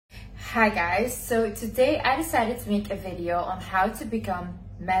Hi guys, so today I decided to make a video on how to become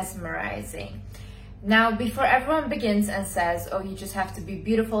mesmerizing. Now, before everyone begins and says, oh, you just have to be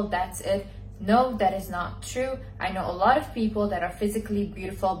beautiful, that's it. No, that is not true. I know a lot of people that are physically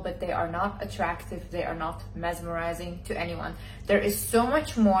beautiful, but they are not attractive. They are not mesmerizing to anyone. There is so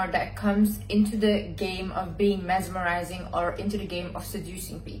much more that comes into the game of being mesmerizing or into the game of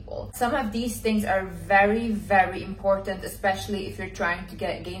seducing people. Some of these things are very, very important, especially if you're trying to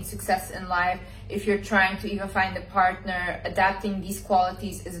gain success in life. If you're trying to even find a partner, adapting these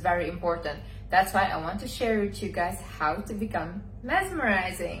qualities is very important. That's why I want to share with you guys how to become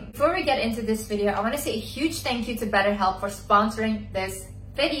mesmerizing. Before we get into this video, I want to say a huge thank you to BetterHelp for sponsoring this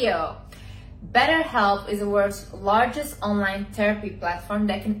video. BetterHelp is the world's largest online therapy platform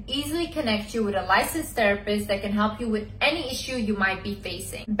that can easily connect you with a licensed therapist that can help you with any issue you might be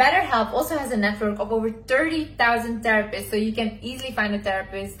facing. BetterHelp also has a network of over 30,000 therapists, so you can easily find a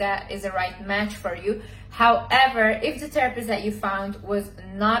therapist that is the right match for you. However, if the therapist that you found was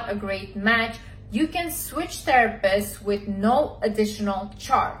not a great match, you can switch therapists with no additional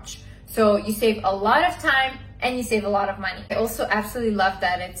charge. So you save a lot of time and you save a lot of money. I also absolutely love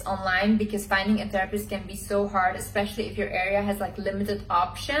that it's online because finding a therapist can be so hard, especially if your area has like limited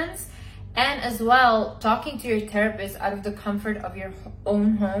options. And as well, talking to your therapist out of the comfort of your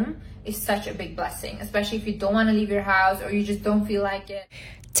own home is such a big blessing, especially if you don't want to leave your house or you just don't feel like it.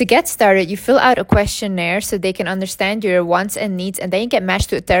 To get started, you fill out a questionnaire so they can understand your wants and needs, and then you get matched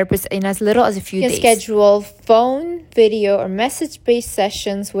to a therapist in as little as a few days. You can schedule phone, video, or message-based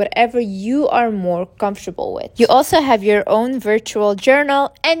sessions, whatever you are more comfortable with. You also have your own virtual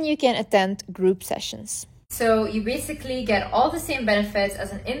journal, and you can attend group sessions. So you basically get all the same benefits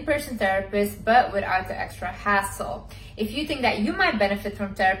as an in-person therapist, but without the extra hassle. If you think that you might benefit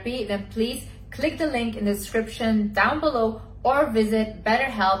from therapy, then please click the link in the description down below or visit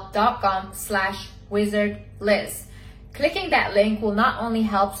betterhelp.com/wizardliz. Clicking that link will not only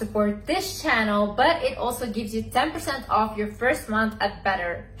help support this channel, but it also gives you 10% off your first month at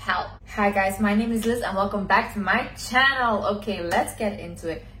BetterHelp. Hi guys, my name is Liz and welcome back to my channel. Okay, let's get into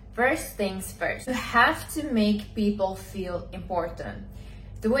it. First things first, you have to make people feel important.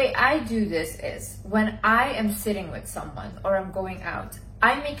 The way I do this is when I am sitting with someone or I'm going out,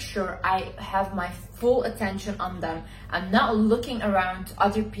 I make sure I have my full attention on them. I'm not looking around to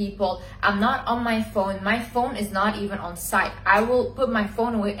other people. I'm not on my phone. My phone is not even on site. I will put my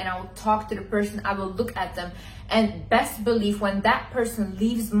phone away and I will talk to the person. I will look at them. And best believe when that person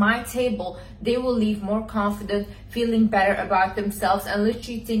leaves my table, they will leave more confident, feeling better about themselves and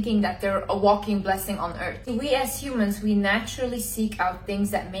literally thinking that they're a walking blessing on earth. We as humans, we naturally seek out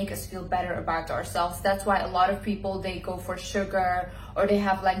things that make us feel better about ourselves. That's why a lot of people, they go for sugar or they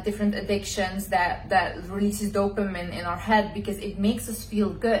have like different addictions that releases dopamine in our head because it makes us feel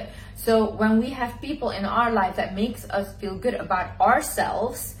good. So when we have people in our life that makes us feel good about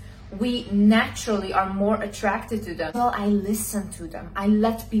ourselves, we naturally are more attracted to them. Well, I listen to them. I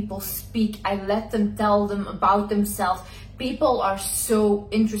let people speak. I let them tell them about themselves. People are so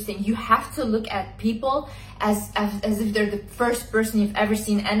interesting. You have to look at people as if they're the first person you've ever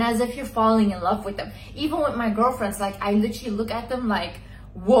seen and as if you're falling in love with them. Even with my girlfriends, like I literally look at them like,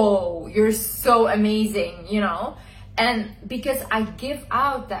 whoa, you're so amazing, you know? And because I give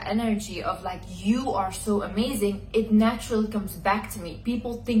out the energy of like, you are so amazing, it naturally comes back to me.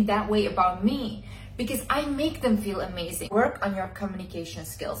 People think that way about me because I make them feel amazing. Work on your communication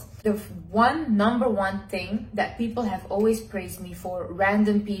skills. The number one thing that people have always praised me for,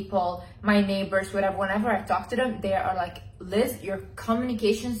 random people, my neighbors, whatever, whenever I talk to them, they are like, Liz, your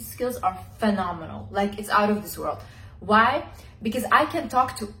communication skills are phenomenal. Like it's out of this world. Why? Because I can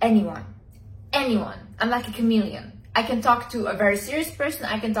talk to anyone. I'm like a chameleon. I can talk to a very serious person.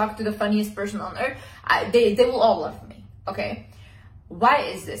 I can talk to the funniest person on earth. They will all love me, okay? Why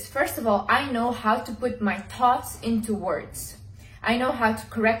is this? First of all, I know how to put my thoughts into words. I know how to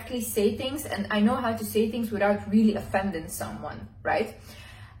correctly say things and I know how to say things without really offending someone, right?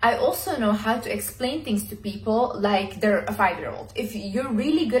 I also know how to explain things to people like they're a 5-year-old. If you're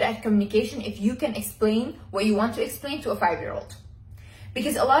really good at communication, if you can explain what you want to explain to a 5-year-old.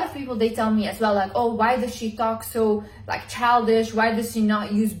 Because a lot of people, they tell me as well, like, oh, why does she talk so like childish? Why does she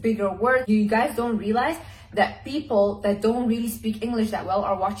not use bigger words? You guys don't realize that people that don't really speak English that well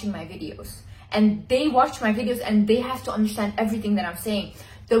are watching my videos. And they watch my videos and they have to understand everything that I'm saying.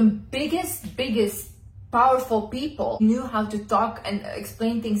 The biggest, powerful people knew how to talk and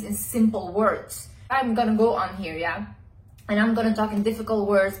explain things in simple words. I'm gonna go on here, yeah? And I'm gonna talk in difficult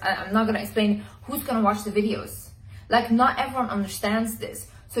words. I'm not gonna explain who's gonna watch the videos. Like not everyone understands this.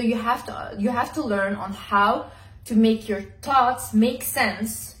 So you have to learn on how to make your thoughts make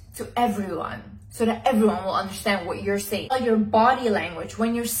sense to everyone, so that everyone will understand what you're saying. Your body language,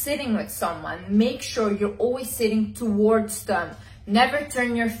 when you're sitting with someone, make sure you're always sitting towards them. Never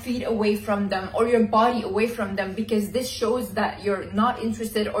turn your feet away from them or your body away from them, because this shows that you're not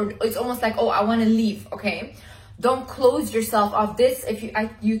interested, or it's almost like, oh, I want to leave, okay? Don't close yourself off. This, if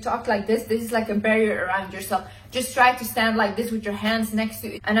you talk like this is like a barrier around yourself. Just try to stand like this with your hands next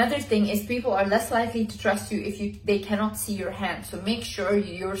to you. Another thing is, people are less likely to trust you if they cannot see your hands. So make sure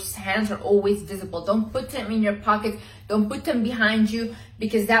your hands are always visible. Don't put them in your pocket. Don't put them behind you,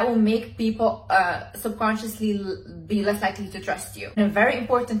 because that will make people subconsciously be less likely to trust you. And a very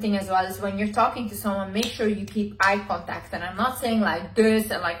important thing as well is, when you're talking to someone, make sure you keep eye contact. And I'm not saying like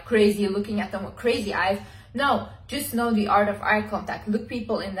this and like crazy, looking at them with crazy eyes. No, just know the art of eye contact. Look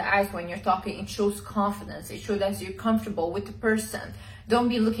people in the eyes when you're talking. It shows confidence. It shows that you're comfortable with the person. Don't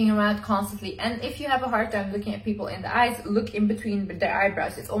be looking around constantly. And if you have a hard time looking at people in the eyes, look in between their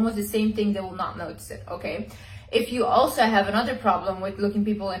eyebrows. It's almost the same thing. They will not notice it, okay? If you also have another problem with looking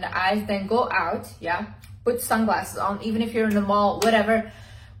people in the eyes, then go out, yeah? Put sunglasses on, even if you're in the mall, whatever.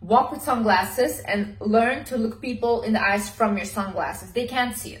 Walk with sunglasses and learn to look people in the eyes from your sunglasses. They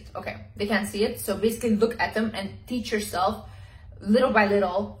can't see it, okay? They can't see it. So basically look at them and teach yourself little by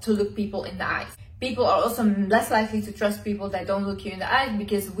little to look people in the eyes. People are also less likely to trust people that don't look you in the eyes,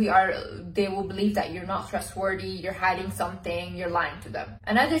 because they will believe that you're not trustworthy, you're hiding something, you're lying to them.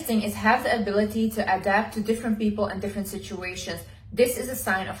 Another thing is, have the ability to adapt to different people and different situations. This is a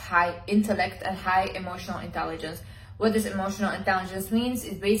sign of high intellect and high emotional intelligence. What this emotional intelligence means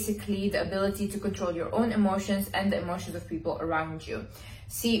is basically the ability to control your own emotions and the emotions of people around you.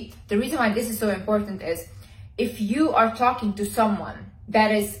 See, the reason why this is so important is, if you are talking to someone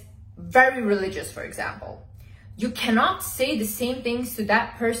that is very religious, for example, you cannot say the same things to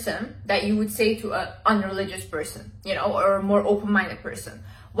that person that you would say to an unreligious person, you know, or a more open-minded person.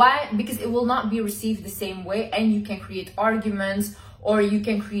 Why? Because it will not be received the same way, and you can create arguments, or you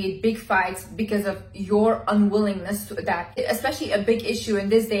can create big fights because of your unwillingness to adapt. Especially a big issue in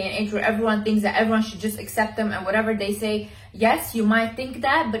this day and age, where everyone thinks that everyone should just accept them and whatever they say. Yes, you might think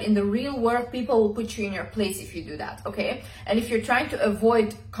that, but in the real world, people will put you in your place if you do that, okay? And if you're trying to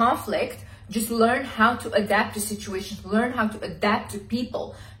avoid conflict, just learn how to adapt to situations, learn how to adapt to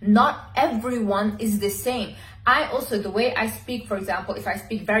people. Not everyone is the same. The way I speak, for example, if I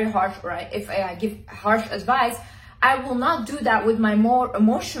speak very harsh, or if I give harsh advice, I will not do that with my more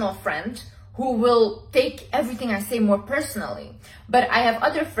emotional friend who will take everything I say more personally. But I have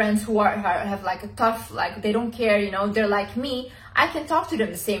other friends who have like a tough, like they don't care, you know, they're like me. I can talk to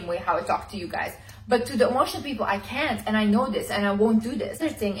them the same way how I talk to you guys. But to the emotional people, I can't, and I know this, and I won't do this. The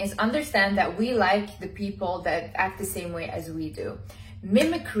other thing is, understand that we like the people that act the same way as we do.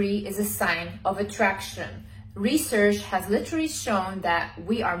 Mimicry is a sign of attraction. Research has literally shown that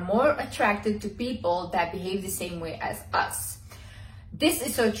we are more attracted to people that behave the same way as us. This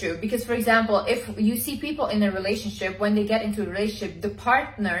is so true, because, for example, if you see people in a relationship, when they get into a relationship, the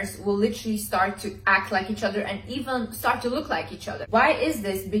partners will literally start to act like each other and even start to look like each other. Why is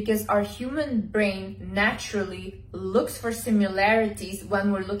this? Because our human brain naturally looks for similarities when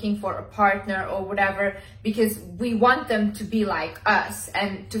we're looking for a partner or whatever, because we want them to be like us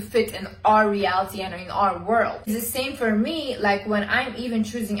and to fit in our reality and in our world. It's the same for me. Like when I'm even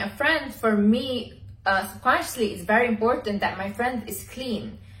choosing a friend, for me, subconsciously, it's very important that my friend is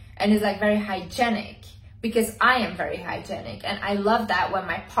clean and is like very hygienic, because I am very hygienic, and I love that when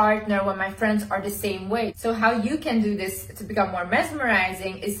my partner, when my friends are the same way. So how you can do this to become more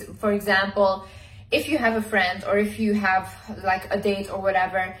mesmerizing is, for example, if you have a friend or if you have like a date or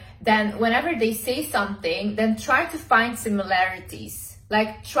whatever, then whenever they say something, then try to find similarities.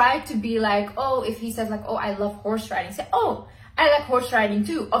 Like try to be like, oh, if he says like, oh, I love horse riding, say, oh, I like horse riding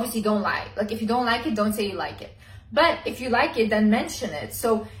too. Obviously, don't lie. Like if you don't like it, don't say you like it. But if you like it, then mention it.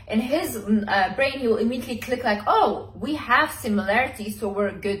 So in his brain, he will immediately click like, oh, we have similarities, so we're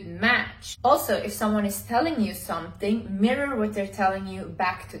a good match. Also, if someone is telling you something, mirror what they're telling you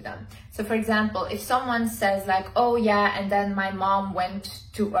back to them. So for example, if someone says like, oh yeah, and then my mom went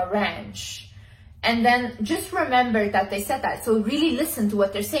to a ranch, and then just remember that they said that. So really listen to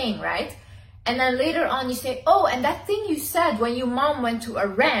what they're saying, right? And then later on you say, oh, and that thing you said when your mom went to a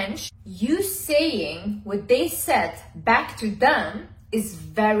ranch, you saying what they said back to them is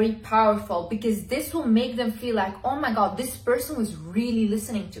very powerful, because this will make them feel like, oh my God, this person was really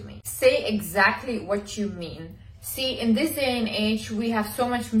listening to me. Say exactly what you mean. See, in this day and age, we have so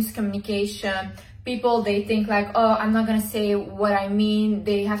much miscommunication. People, they think like, oh, I'm not gonna say what I mean.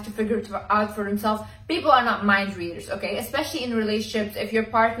 They have to figure it out for themselves. People are not mind readers, okay? Especially in relationships. If you're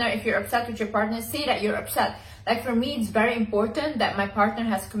upset with your partner, say that you're upset. Like for me, it's very important that my partner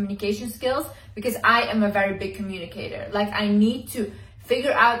has communication skills because I am a very big communicator. Like I need to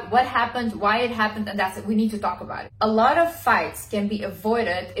figure out what happened, why it happened, and that's it. We need to talk about it. A lot of fights can be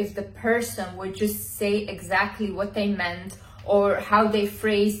avoided if the person would just say exactly what they meant or how they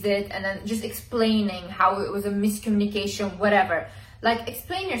phrased it, and then just explaining how it was a miscommunication, whatever. Like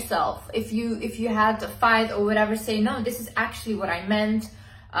explain yourself. If you had a fight or whatever, say, no, this is actually what I meant.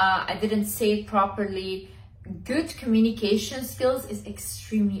 I didn't say it properly. Good communication skills is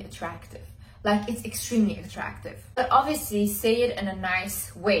extremely attractive. Like it's extremely attractive. But obviously say it in a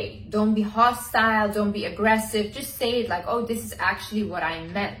nice way. Don't be hostile, don't be aggressive. Just say it like, oh, this is actually what I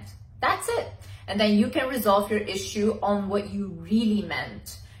meant. That's it. And then you can resolve your issue on what you really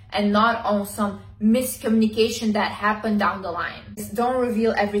meant and not on some miscommunication that happened down the line. Just don't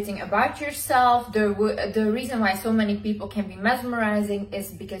reveal everything about yourself. The reason why so many people can be mesmerizing is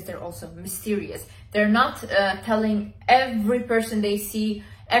because they're also mysterious. They're not telling every person they see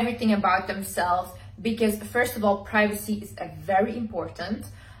everything about themselves, because first of all, privacy is very important.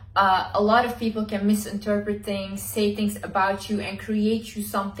 A lot of people can misinterpret things, say things about you, and create you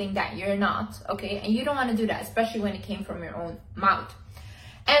something that you're not, okay? And you don't want to do that, especially when it came from your own mouth.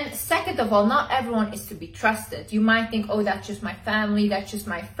 And second of all, not everyone is to be trusted. You might think, oh, that's just my family, that's just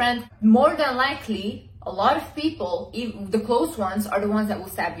my friend. More than likely, a lot of people, even the close ones, are the ones that will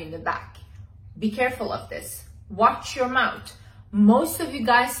stab you in the back. Be careful of this. Watch your mouth. Most of you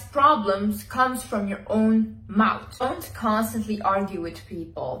guys' problems comes from your own mouth. Don't constantly argue with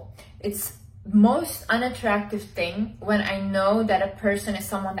people. It's most unattractive thing when I know that a person is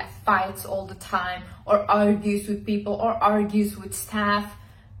someone that fights all the time or argues with people or argues with staff.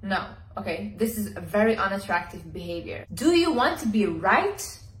 No, okay, this is a very unattractive behavior. Do you want to be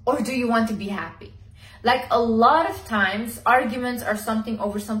right or do you want to be happy? Like a lot of times arguments are something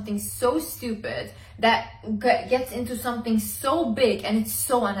over something so stupid that gets into something so big and it's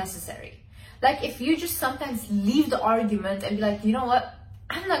so unnecessary. Like if you just sometimes leave the argument and be like, you know what,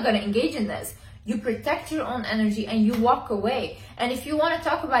 I'm not gonna engage in this. You protect your own energy and you walk away. And if you want to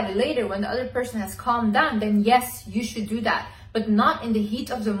talk about it later when the other person has calmed down, then yes, you should do that. But not in the heat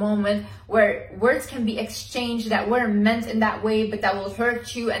of the moment where words can be exchanged that weren't meant in that way, but that will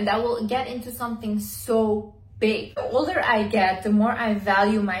hurt you and that will get into something so big. The older I get, the more I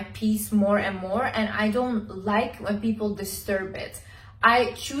value my peace more and more, and I don't like when people disturb it.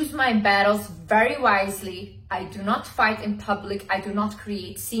 I choose my battles very wisely. I do not fight in public. I do not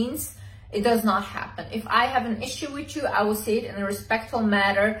create scenes. It does not happen. If I have an issue with you, I will say it in a respectful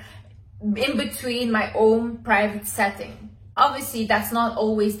manner in between my own private setting. Obviously, that's not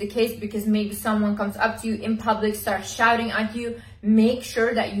always the case because maybe someone comes up to you in public, starts shouting at you. Make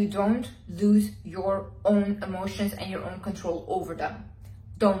sure that you don't lose your own emotions and your own control over them.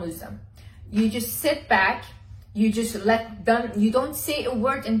 Don't lose them. You just sit back. You just let them, you don't say a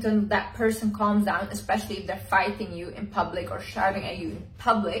word until that person calms down, especially if they're fighting you in public or shouting at you in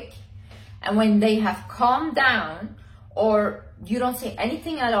public. And when they have calmed down, or you don't say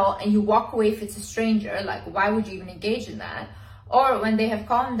anything at all and you walk away if it's a stranger, like why would you even engage in that? Or when they have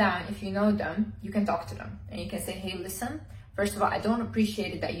calmed down, if you know them, you can talk to them and you can say, hey, listen, first of all, I don't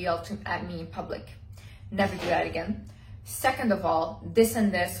appreciate it that you yelled at me in public. Never do that again. Second of all, this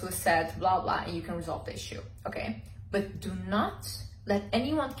and this was said, blah, blah, and you can resolve the issue, okay? But do not let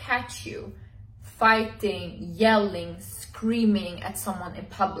anyone catch you fighting, yelling, screaming at someone in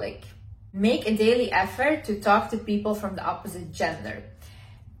public. Make a daily effort to talk to people from the opposite gender.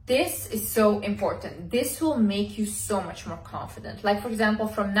 This is so important. This will make you so much more confident. Like, for example,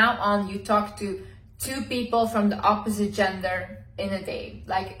 from now on, you talk to 2 people from the opposite gender in a day.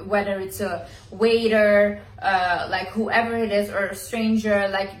 Like, whether it's a waiter, like whoever it is, or a stranger,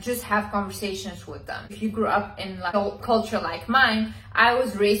 like just have conversations with them. If you grew up in like a culture like mine, I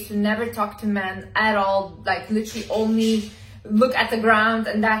was raised to never talk to men at all, like literally only look at the ground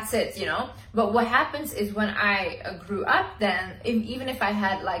and that's it, you know. But what happens is when I grew up, then even if I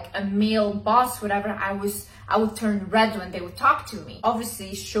had like a male boss, whatever, I would turn red when they would talk to me.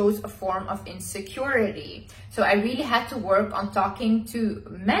 Obviously shows a form of insecurity. So I really had to work on talking to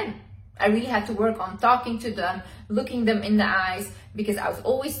men. I really had to work on talking to them, looking them in the eyes, because I was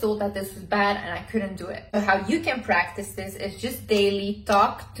always told that this was bad and I couldn't do it. So how you can practice this is just daily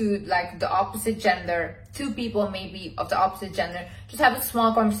talk to like the opposite gender, 2 people maybe of the opposite gender. Just have a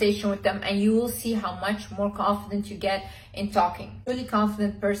small conversation with them and you will see how much more confident you get in talking. A really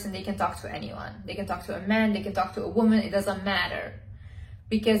confident person, they can talk to anyone. They can talk to a man, they can talk to a woman, it doesn't matter,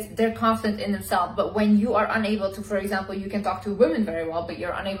 because they're confident in themselves. But when you are unable to, for example, you can talk to women very well, but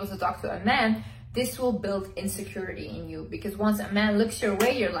you're unable to talk to a man, this will build insecurity in you, because once a man looks your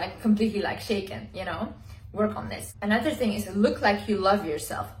way, you're like completely like shaken, you know? work on this. Another thing is look like you love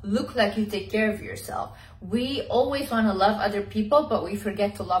yourself. Look like you take care of yourself. We always want to love other people, but we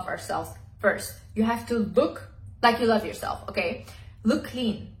forget to love ourselves first. You have to look like you love yourself, okay? Look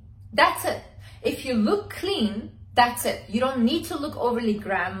clean. That's it. If you look clean, that's it. You don't need to look overly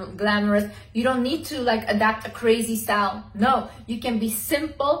glamorous. You don't need to like adapt a crazy style. No, you can be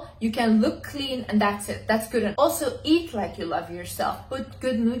simple. You can look clean, and that's it. That's good. And also eat like you love yourself. Put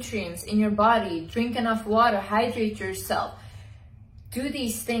good nutrients in your body. Drink enough water. Hydrate yourself. Do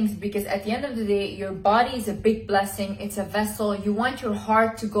these things because at the end of the day, your body is a big blessing. It's a vessel. You want your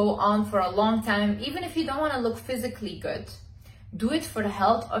heart to go on for a long time, even if you don't want to look physically good. Do it for the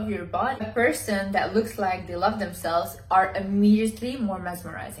health of your body. A person that looks like they love themselves are immediately more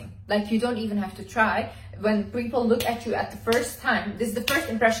mesmerizing. Like you don't even have to try. When people look at you at the first time, this is the first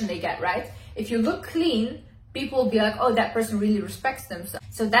impression they get, right? If you look clean, people will be like, oh, that person really respects themselves.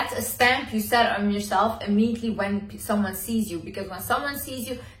 So that's a stamp you set on yourself immediately when someone sees you. Because when someone sees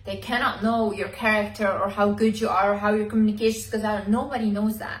you, they cannot know your character or how good you are or how your communication is, because nobody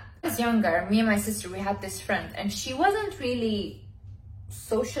knows that. When I was younger, me and my sister, we had this friend, and she wasn't really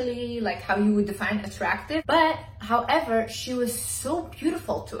socially like how you would define attractive, but however, she was so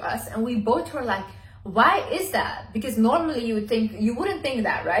beautiful to us, and we both were like, why is that? Because normally you wouldn't think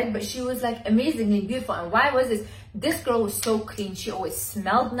that, right? But she was like amazingly beautiful. And why was this? This girl was so clean. She always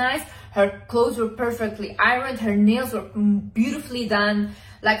smelled nice. Her clothes were perfectly ironed. Her nails were beautifully done.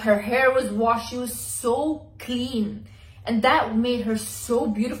 Like her hair was washed. She was so clean. And that made her so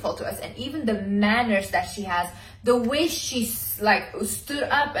beautiful to us. And even the manners that she has, the way she like stood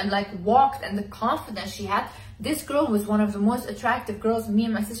up and like walked, and the confidence she had, this girl was one of the most attractive girls me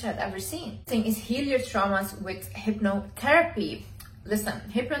and my sister had ever seen. The thing is, heal your traumas with hypnotherapy. Listen,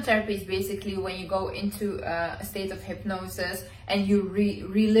 hypnotherapy is basically when you go into a state of hypnosis and you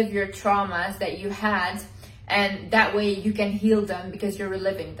relive your traumas that you had, and that way you can heal them because you're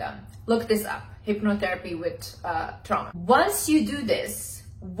reliving them. Look this up, hypnotherapy with trauma. Once you do this,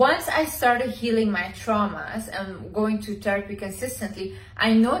 once I started healing my traumas and going to therapy consistently,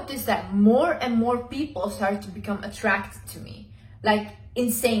 I noticed that more and more people started to become attracted to me, like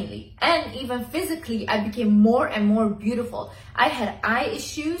insanely. And even physically, I became more and more beautiful. I had eye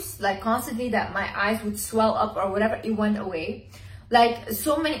issues, like constantly that my eyes would swell up or whatever, it went away. Like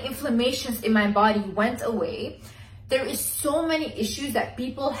so many inflammations in my body went away. There is so many issues that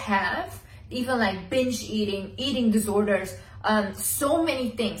people have, even like binge eating, eating disorders, so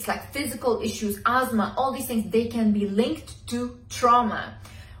many things like physical issues, asthma, all these things, they can be linked to trauma.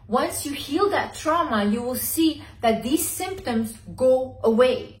 Once you heal that trauma, you will see that these symptoms go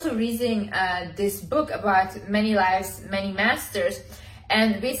away. So reading this book about many lives, many masters,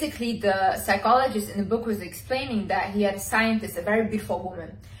 and basically the psychologist in the book was explaining that he had a scientist, a very beautiful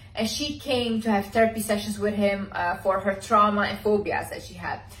woman, and she came to have therapy sessions with him for her trauma and phobias that she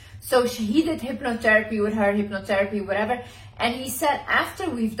had. So he did hypnotherapy with her, whatever. And he said after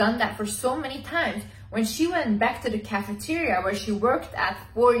we've done that for so many times, when she went back to the cafeteria where she worked at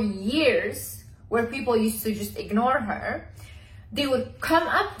for years, where people used to just ignore her, they would come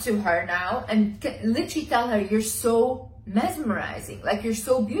up to her now and literally tell her, you're so mesmerizing, like you're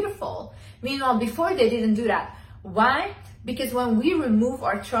so beautiful. Meanwhile, before they didn't do that. Why? Because when we remove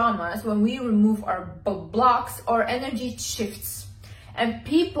our traumas, when we remove our blocks, our energy shifts. And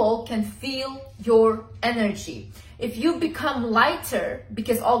people can feel your energy. If you become lighter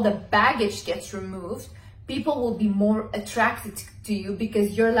because all the baggage gets removed, people will be more attracted to you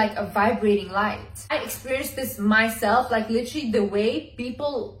because you're like a vibrating light. I experienced this myself, like literally the way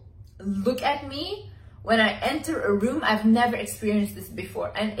people look at me when I enter a room. I've never experienced this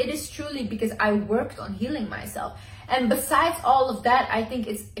before. And it is truly because I worked on healing myself. And besides all of that, I think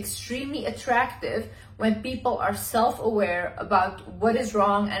it's extremely attractive when people are self-aware about what is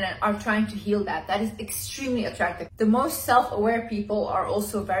wrong and are trying to heal that. That is extremely attractive. The most self-aware people are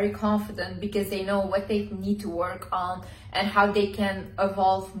also very confident because they know what they need to work on and how they can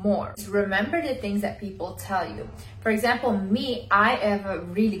evolve more. Just remember the things that people tell you. For example, me, I have a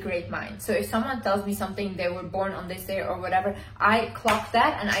really great mind. So if someone tells me something, they were born on this day or whatever, I clock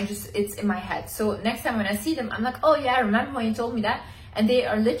that and it's in my head. So next time when I see them, I'm like, oh yeah, I remember when you told me that. And they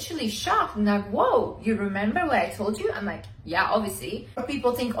are literally shocked and like, whoa, you remember what I told you? I'm like, yeah, obviously. Or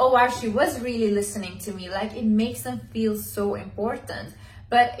people think, oh wow, she was really listening to me. Like it makes them feel so important.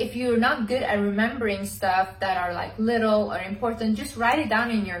 But if you're not good at remembering stuff that are like little or important, just write it down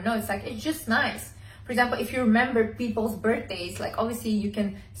in your notes. Like it's just nice. For example, if you remember people's birthdays, like obviously you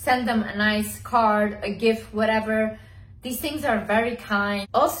can send them a nice card, a gift, whatever. These things are very kind.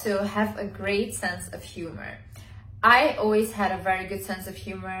 Also have a great sense of humor. I always had a very good sense of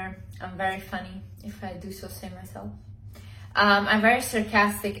humor. I'm very funny, if I do so say myself. I'm very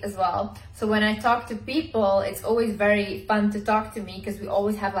sarcastic as well. So when I talk to people, it's always very fun to talk to me because we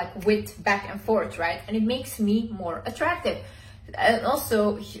always have like wit back and forth, right? And it makes me more attractive. And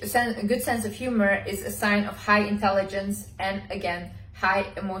also, a good sense of humor is a sign of high intelligence and, again, high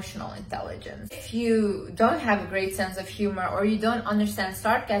emotional intelligence. If you don't have a great sense of humor or you don't understand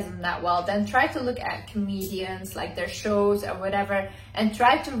sarcasm that well, then try to look at comedians, like their shows or whatever, and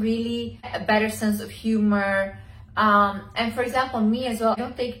try to really have a better sense of humor. And for example, me as well, I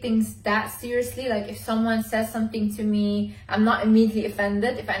don't take things that seriously. Like if someone says something to me, I'm not immediately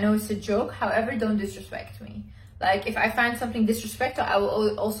offended if I know it's a joke. However, don't disrespect me. Like if I find something disrespectful, I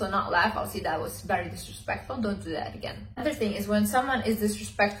will also not laugh. I'll see that was very disrespectful. Don't do that again. Another thing is when someone is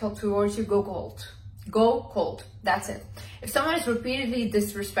disrespectful towards you, go cold. Go cold. That's it. If someone is repeatedly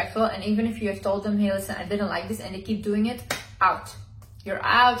disrespectful, and even if you have told them, hey, listen, I didn't like this, and they keep doing it, out. You're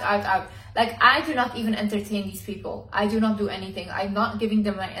out, out, out. Like I do not even entertain these people. I do not do anything. I'm not giving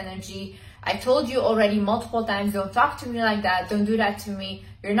them my energy. I told you already multiple times, don't talk to me like that. Don't do that to me.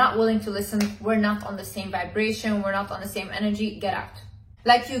 You're not willing to listen. We're not on the same vibration. We're not on the same energy. Get out.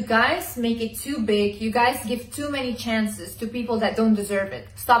 Like you guys make it too big. You guys give too many chances to people that don't deserve it.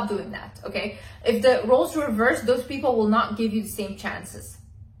 Stop doing that, okay? If the roles reverse, those people will not give you the same chances.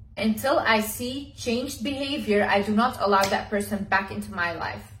 Until I see changed behavior, I do not allow that person back into my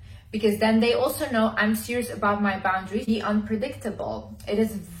life. Because then they also know I'm serious about my boundaries. Be unpredictable. It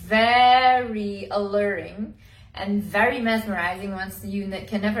is very alluring and very mesmerizing once you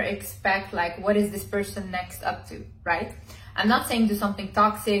can never expect like what is this person next up to, right? I'm not saying do something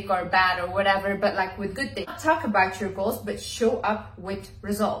toxic or bad or whatever, but like with good things. Talk about your goals, but show up with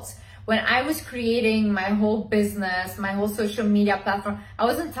results. When I was creating my whole business, my whole social media platform, I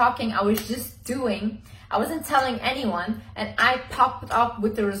wasn't talking, I was just doing. I wasn't telling anyone, and I popped up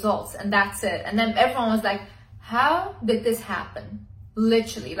with the results, and that's it. And then everyone was like, how did this happen?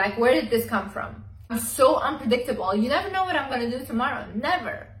 Literally, like, where did this come from? I'm so unpredictable. You never know what I'm going to do tomorrow.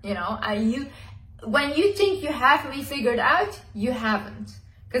 Never, you know. When you think you have me figured out, you haven't,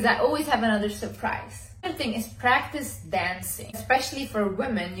 because I always have another surprise. Another thing is practice dancing, especially for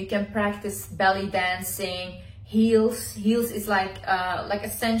women. You can practice belly dancing. Heels is like a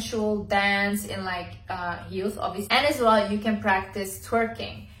sensual dance in like heels, obviously. And as well, you can practice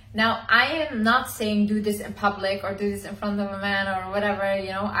twerking. Now, I am not saying do this in public or do this in front of a man or whatever,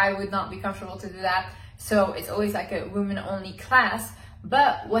 you know, I would not be comfortable to do that. So it's always like a women only class.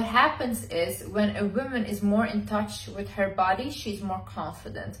 But what happens is when a woman is more in touch with her body, she's more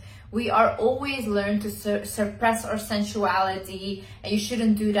confident. We are always learned to suppress our sensuality, and you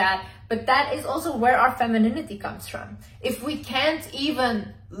shouldn't do that. But that is also where our femininity comes from. If we can't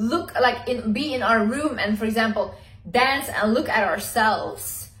even look be in our room and, for example, dance and look at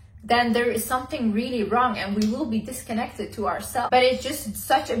ourselves, then there is something really wrong and we will be disconnected to ourselves. But it's just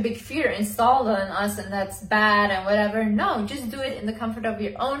such a big fear installed on us, and that's bad and whatever. No, just do it in the comfort of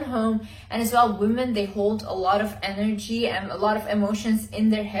your own home. And as well, women, they hold a lot of energy and a lot of emotions in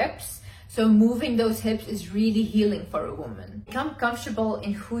their hips. So moving those hips is really healing for a woman. Become comfortable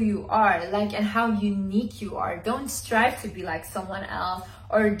in who you are, and how unique you are. Don't strive to be like someone else,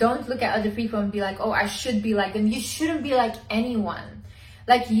 or don't look at other people and be like, oh, I should be like them. You shouldn't be like anyone.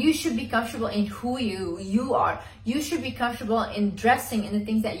 Like, you should be comfortable in who you are. You should be comfortable in dressing in the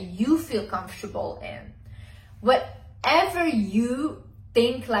things that you feel comfortable in. Whatever you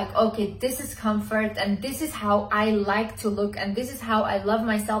think like, okay, this is comfort and this is how I like to look and this is how I love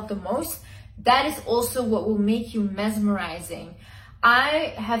myself the most, that is also what will make you mesmerizing.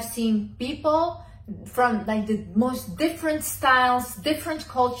 I have seen people from like the most different styles, different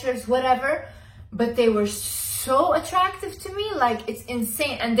cultures, whatever, but they were so attractive to me, like it's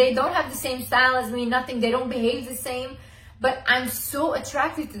insane. And they don't have the same style as me, nothing, they don't behave the same, but I'm so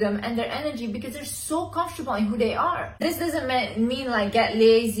attracted to them and their energy because they're so comfortable in who they are. This doesn't mean like get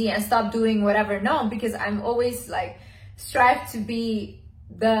lazy and stop doing whatever, no, because I'm always like strive to be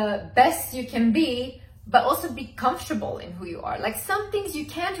the best you can be, but also be comfortable in who you are. Like some things you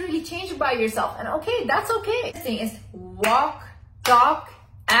can't really change about yourself, and okay, that's okay. The thing is, walk, talk,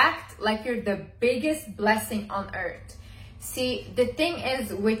 act like you're the biggest blessing on earth. See, the thing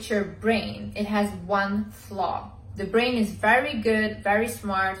is with your brain, it has one flaw. The brain is very good, very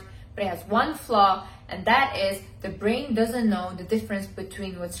smart, but it has one flaw, and that is the brain doesn't know the difference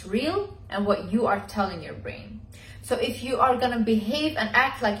between what's real and what you are telling your brain. So if you are gonna behave and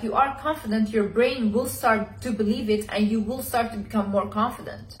act like you are confident, your brain will start to believe it and you will start to become more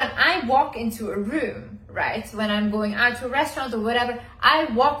confident. When I walk into a room, right, when I'm going out to a restaurant or whatever, I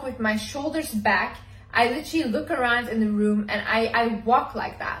walk with my shoulders back. I literally look around in the room and I walk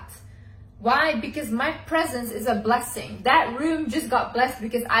like that. Why? Because my presence is a blessing. That room just got blessed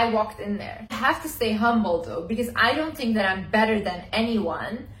because I walked in there. I have to stay humble though, because I don't think that I'm better than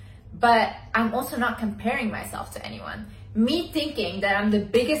anyone, but I'm also not comparing myself to anyone. Me thinking that I'm the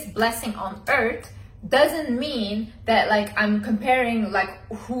biggest blessing on earth doesn't mean that like I'm comparing like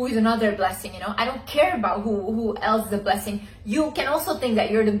who is another blessing, you know? I don't care about who else is a blessing. You can also think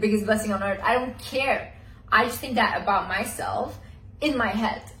that you're the biggest blessing on earth. I don't care. I just think that about myself in my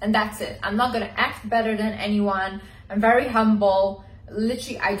head, and that's it. I'm not gonna act better than anyone. I'm very humble.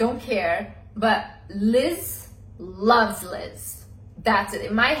 Literally, I don't care. But Liz loves Liz. That's it.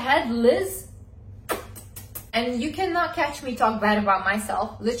 In my head, Liz, and you cannot catch me talk bad about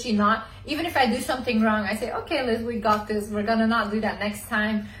myself. Literally not. Even if I do something wrong, I say, okay, Liz, we got this. We're gonna not do that next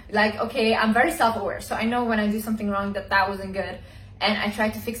time. Like, okay, I'm very self-aware. So I know when I do something wrong that wasn't good. And I try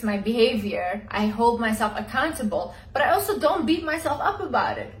to fix my behavior. I hold myself accountable, but I also don't beat myself up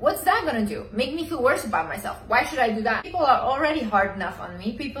about it. What's that gonna do? Make me feel worse about myself. Why should I do that? People are already hard enough on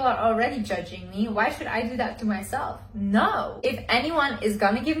me. People are already judging me. Why should I do that to myself? No. If anyone is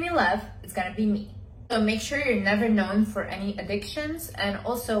gonna give me love, it's gonna be me. So make sure you're never known for any addictions. And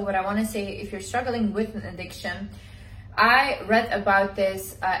also what I wanna say, if you're struggling with an addiction, I read about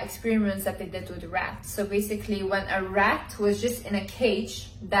this experiments that they did with rats. So basically when a rat was just in a cage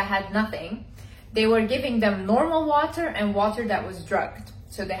that had nothing, they were giving them normal water and water that was drugged.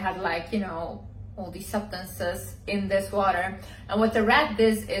 So they had like, you know, all these substances in this water. And what the rat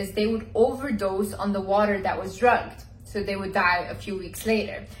did is they would overdose on the water that was drugged. So they would die a few weeks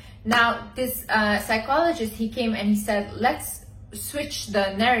later. Now this psychologist, he came and he said, let's switch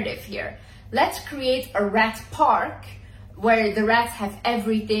the narrative here. Let's create a rat park where the rats have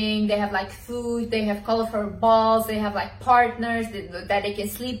everything. They have like food, they have colorful balls, they have like partners that they can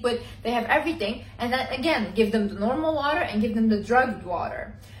sleep with, they have everything. And then again, give them the normal water and give them the drugged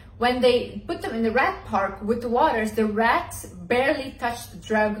water. When they put them in the rat park with the waters, the rats barely touched the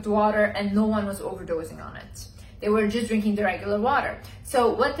drugged water and no one was overdosing on it. They were just drinking the regular water.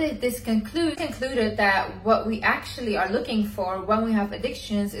 So what did this conclude? Concluded that what we actually are looking for when we have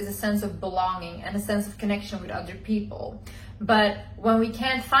addictions is a sense of belonging and a sense of connection with other people. But when we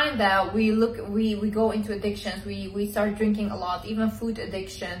can't find that, we go into addictions. We start drinking a lot, even food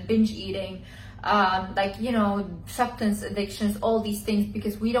addiction, binge eating, like, you know, substance addictions, all these things,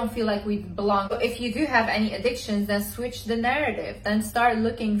 because we don't feel like we belong. So if you do have any addictions, then switch the narrative. Then start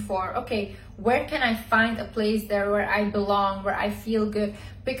looking for, okay, where can I find a place there where I belong, where I feel good?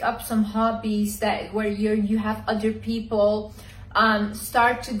 Pick up some hobbies where you have other people.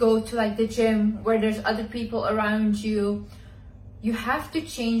 Start to go to like the gym where there's other people around you. You have to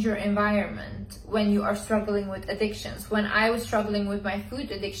change your environment when you are struggling with addictions. When I was struggling with my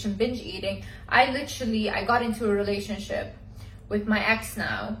food addiction, binge eating, I got into a relationship with my ex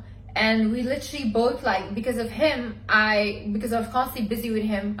now. And we literally both, like, because of him, because I was constantly busy with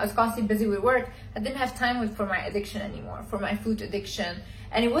him, I was constantly busy with work, I didn't have time for my addiction anymore, for my food addiction.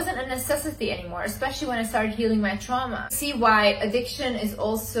 And it wasn't a necessity anymore, especially when I started healing my trauma. See why addiction is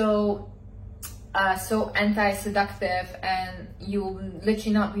also so anti-seductive and you will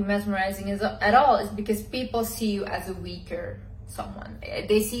literally not be mesmerizing at all, is because people see you as a weaker someone.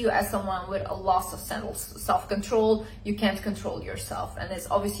 They see you as someone with a loss of self-control. You can't control yourself, and it's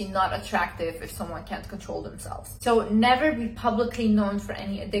obviously not attractive if someone can't control themselves. So never be publicly known for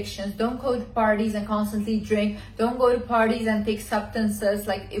any addictions. Don't go to parties and constantly drink. Don't go to parties and take substances.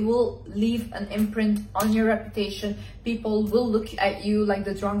 Like, it will leave an imprint on your reputation. People will look at you like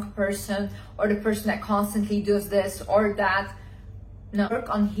the drunk person or the person that constantly does this or that. No, work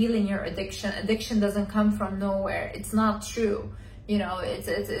on healing your addiction. Addiction doesn't come from nowhere. It's not true. You know,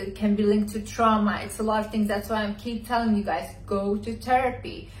 it can be linked to trauma. It's a lot of things. That's why I keep telling you guys, go to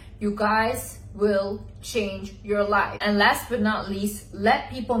therapy. You guys will change your life. And last but not least, let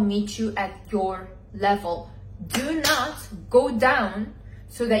people meet you at your level. Do not go down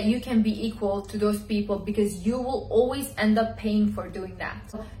so that you can be equal to those people, because you will always end up paying for doing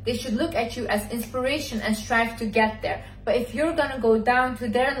that. They should look at you as inspiration and strive to get there. But if you're gonna go down to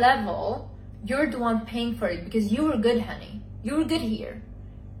their level, you're the one paying for it, because you were good, honey. You were good here.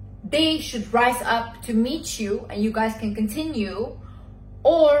 They should rise up to meet you and you guys can continue,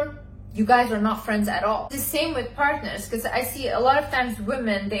 or you guys are not friends at all. It's the same with partners, because I see a lot of times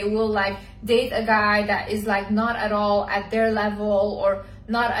women, they will like date a guy that is like not at all at their level, or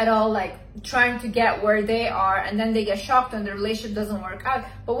not at all like trying to get where they are, and then they get shocked when the relationship doesn't work out.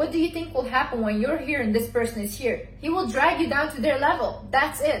 But what do you think will happen when you're here and this person is here? He will drag you down to their level.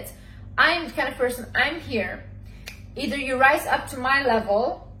 That's it. I'm the kind of person, I'm here. Either you rise up to my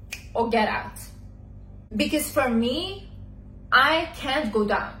level or get out. Because for me, I can't go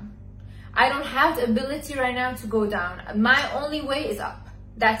down. I don't have the ability right now to go down. My only way is up.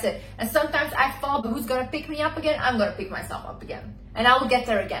 That's it. And sometimes I fall, but who's gonna pick me up again? I'm gonna pick myself up again. And I will get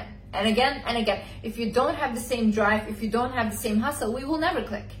there again and again and again. If you don't have the same drive, if you don't have the same hustle, we will never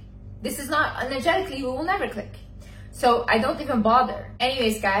click. This is not energetically, we will never click. So I don't even bother.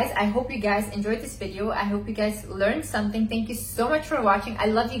 Anyways, guys, I hope you guys enjoyed this video. I hope you guys learned something. Thank you so much for watching. I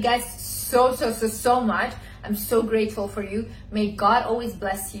love you guys so much. I'm so grateful for you. May God always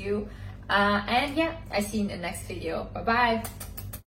bless you. And yeah, I see you in the next video. Bye-bye.